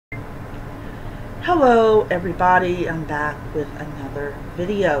Hello everybody, I'm back with another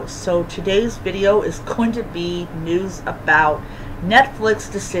video. So today's video is going to be news about Netflix's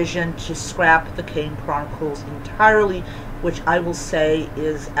decision to scrap the Kane Chronicles entirely, which I will say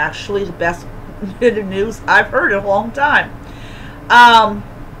is actually the best bit of news I've heard in a long time.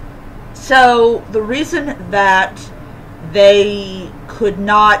 So the reason that they could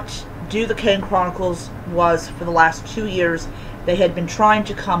not do the Kane Chronicles was for the last 2 years they had been trying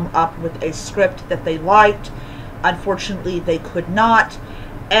to come up with a script that they liked. Unfortunately, they could not.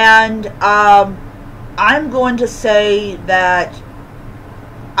 And I'm going to say that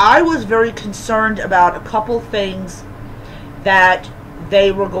I was very concerned about a couple things that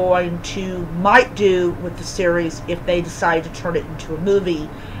they were going to might do with the series if they decide to turn it into a movie.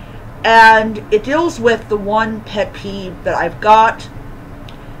 And it deals with the one pet peeve that I've got,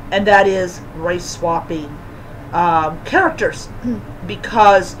 and that is race swapping characters,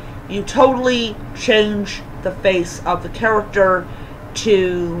 because you totally change the face of the character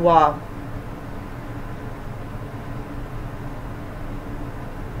to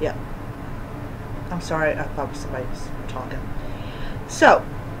yeah, I'm sorry, I thought somebody was talking. So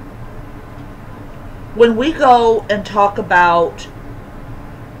when we go and talk about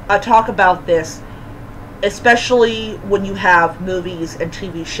this, especially when you have movies and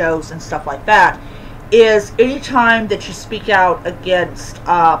TV shows and stuff like that, is anytime that you speak out against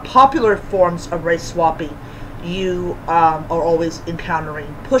popular forms of race swapping, you are always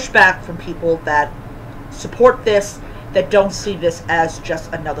encountering pushback from people that support this, that don't see this as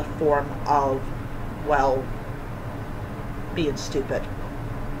just another form of, well, being stupid.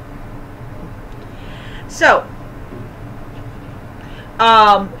 So,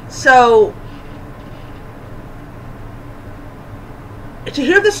 to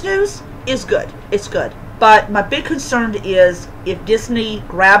hear this news is good. It's good. But my big concern is if Disney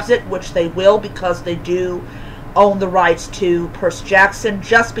grabs it, which they will because they do own the rights to Percy Jackson,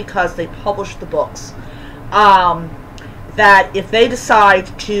 just because they published the books, that if they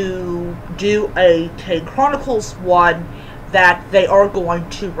decide to do a Kane Chronicles one, that they are going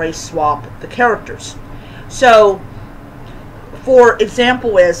to race swap the characters. So, for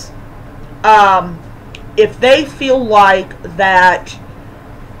example is, if they feel like that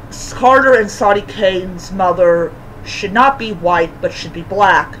Carter and Sadie Kane's mother should not be white but should be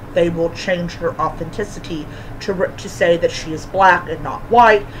black, they will change her authenticity to say that she is black and not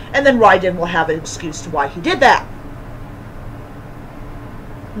white, and then Ryden will have an excuse to why he did that.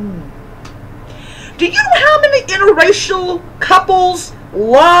 Do you know how many interracial couples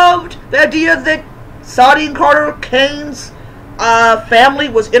loved the idea that Sadie and Carter Kane's family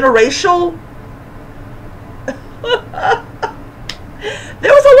was interracial?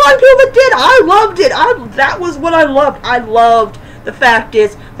 There was a lot of people that did. I loved it. That was what I loved. I loved the fact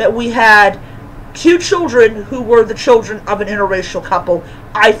is that we had 2 children who were the children of an interracial couple.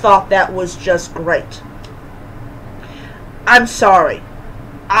 I thought that was just great. I'm sorry.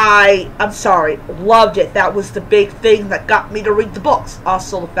 I'm sorry. Loved it. That was the big thing that got me to read the books.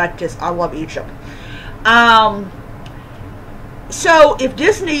 Also, the fact is, I love Egypt. So if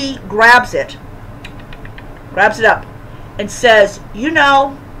Disney grabs it up, and says, you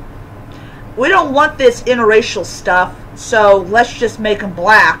know, we don't want this interracial stuff, so let's just make them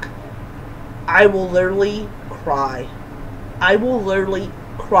black, I will literally cry. I will literally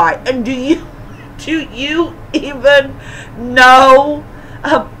cry. And do you even know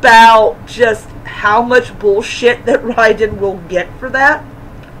about just how much bullshit that Ryden will get for that?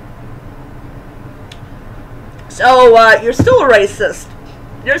 So, you're still a racist.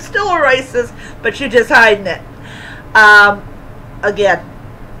 You're still a racist, but you're just hiding it. Again,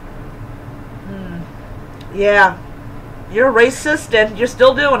 yeah, you're a racist and you're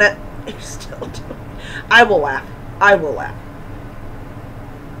still doing it. You're still doing it. I will laugh. I will laugh.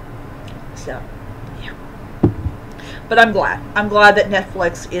 So, yeah. But I'm glad. I'm glad that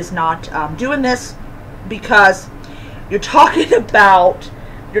Netflix is not doing this, because you're talking about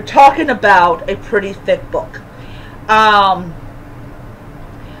a pretty thick book.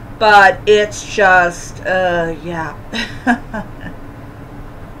 But it's just, yeah.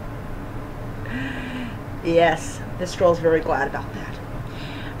 Yes, this girl's very glad about that.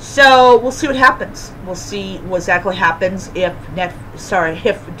 So, we'll see what happens. We'll see what exactly happens if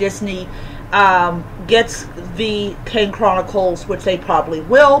Disney gets the Kane Chronicles, which they probably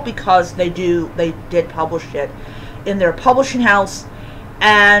will, because they did publish it in their publishing house.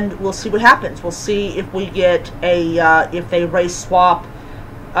 And we'll see what happens. We'll see if we get if they race swap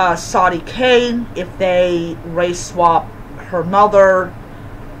Sadie Kane, if they race swap her mother,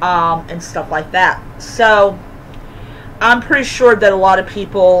 and stuff like that. So I'm pretty sure that a lot of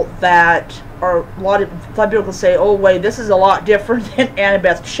people that or a lot of people say, oh wait, this is a lot different than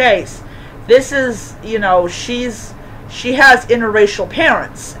Annabeth Chase. This is, you know, she has interracial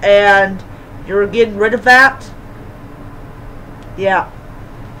parents, and you're getting rid of that. Yeah.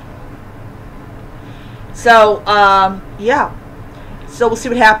 So yeah. So we'll see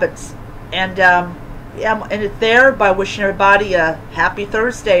what happens, and yeah, I'm end it there by wishing everybody a happy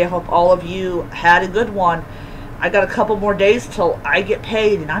Thursday. I hope all of you had a good one. I got a couple more days till I get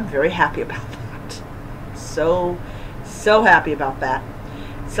paid, and I'm very happy about that. So happy about that.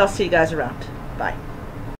 So I'll see you guys around. Bye.